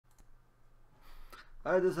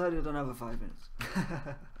I decided on another 5 minutes.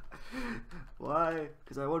 Why?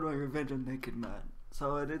 Because I want my revenge on Naked Man.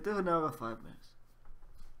 So I did do another 5 minutes.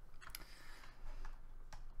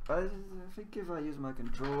 I think if I use my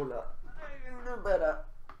controller, I can do better.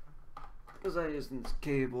 Because I use this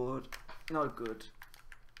keyboard. Not good.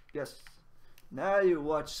 Yes. Now you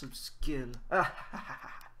watch some skill.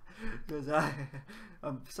 Because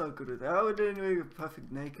I'm so good with that. We're doing a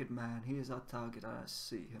perfect Naked Man. He is our target. I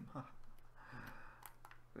see him.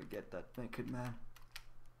 We get that Naked Man.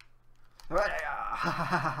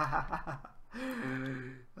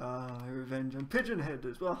 Revenge on Pigeonhead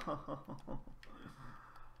as well.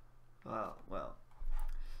 Well.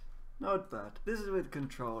 Not bad. This is with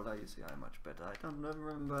controller, you see I'm much better. I don't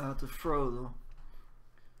remember how to throw though.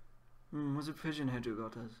 Was it Pigeonhead who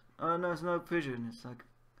got us? Oh no, it's no pigeon, it's like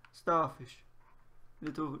starfish.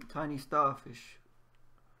 Little tiny starfish.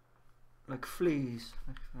 Like fleas.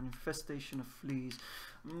 Like an infestation of fleas.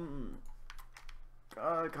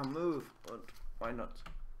 I can move, but why not?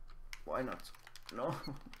 Why not? No.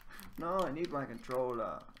 No, I need my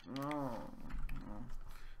controller. No.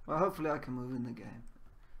 Well, hopefully I can move in the game.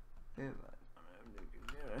 If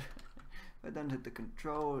I don't hit the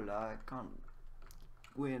controller, I can't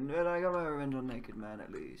win. But I got my revenge on Naked Man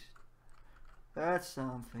at least. That's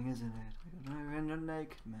something, isn't it? I got my revenge on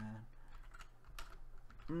Naked Man.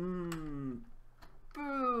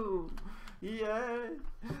 Boom! Yeah!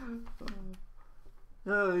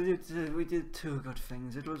 No, we did two good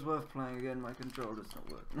things. It was worth playing again. My controller's not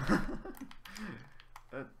working.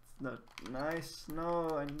 That's not nice.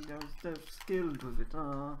 No, I was skilled with it.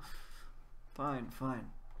 Oh. Fine.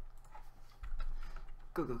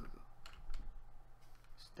 Go.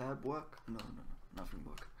 Stab work? No, nothing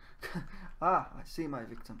work. I see my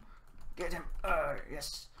victim. Get him!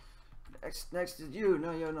 Yes! Next is you.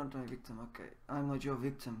 No, you're not my victim. Okay, I'm not your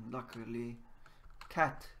victim, luckily.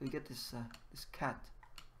 Cat. We get this cat.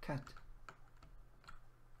 That's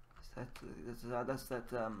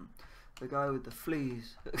the guy with the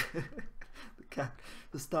fleas. The cat.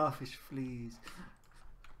 The starfish fleas.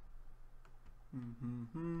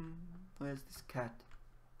 Where's this cat?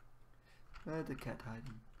 Where's the cat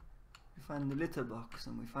hiding? We find the litter box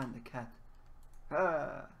and we find the cat.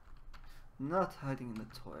 Not hiding in the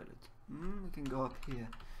toilet. We can go up here.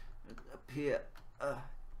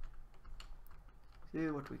 See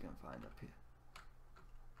what we can find up here.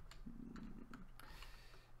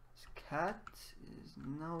 This cat is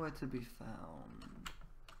nowhere to be found.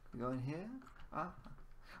 We go in here. Oh,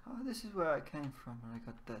 this is where I came from when I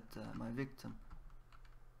got that my victim.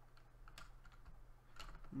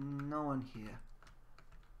 No one here.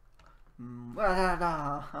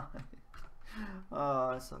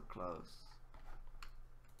 Oh, so close.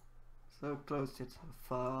 So close yet so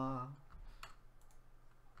far.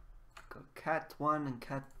 Got cat 1 and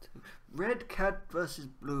cat 2. Red cat versus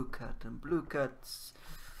blue cat, and blue cat's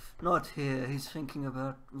not here. He's thinking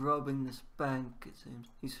about robbing this bank, it seems.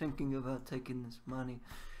 He's thinking about taking this money.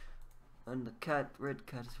 And the cat, red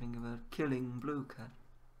cat, is thinking about killing blue cat.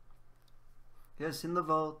 Yes, in the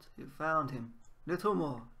vault. You found him. Little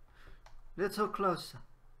more. Little closer.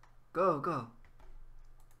 Go.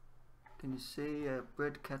 Can you see a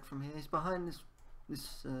red cat from here? He's behind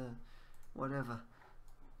this whatever.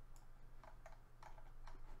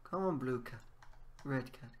 Come on, blue cat.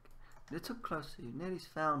 Red cat. Little closer. You nearly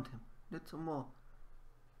found him. Little more.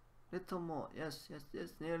 Yes.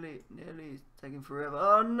 Nearly. It's taking forever.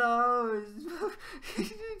 Oh no! He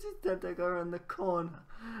just had to go around the corner.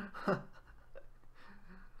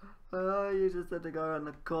 Oh, you just had to go around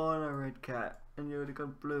the corner, red cat, and you would have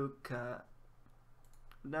got blue cat.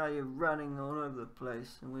 Now you're running all over the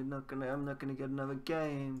place, and I'm not gonna get another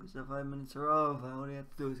game because the 5 minutes are over. All you have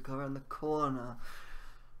to do is go around the corner.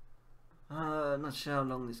 Not sure how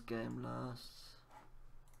long this game lasts.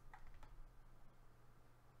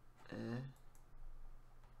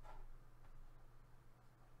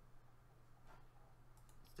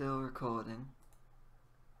 Still recording.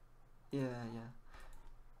 Yeah.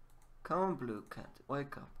 Come on, blue cat,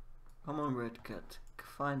 wake up. Come on, red cat,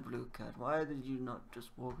 find blue cat. Why did you not just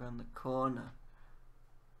walk around the corner?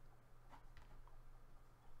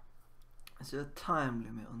 Is there a time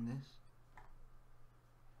limit on this?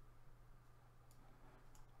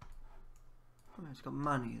 Oh, it's got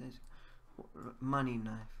money. There's money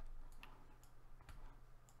knife.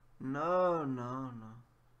 No.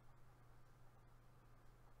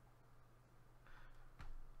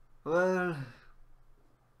 Well,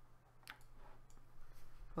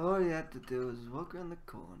 all you had to do was walk around the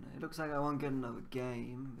corner. It looks like I won't get another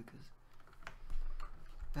game because...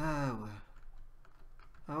 well.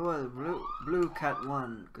 Oh well, blue cat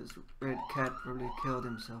won because red cat probably killed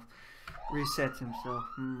himself, reset himself.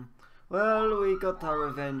 Well, we got our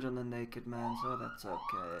revenge on the naked man, so that's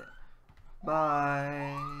okay.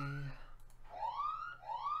 Bye.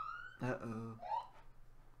 Uh-oh.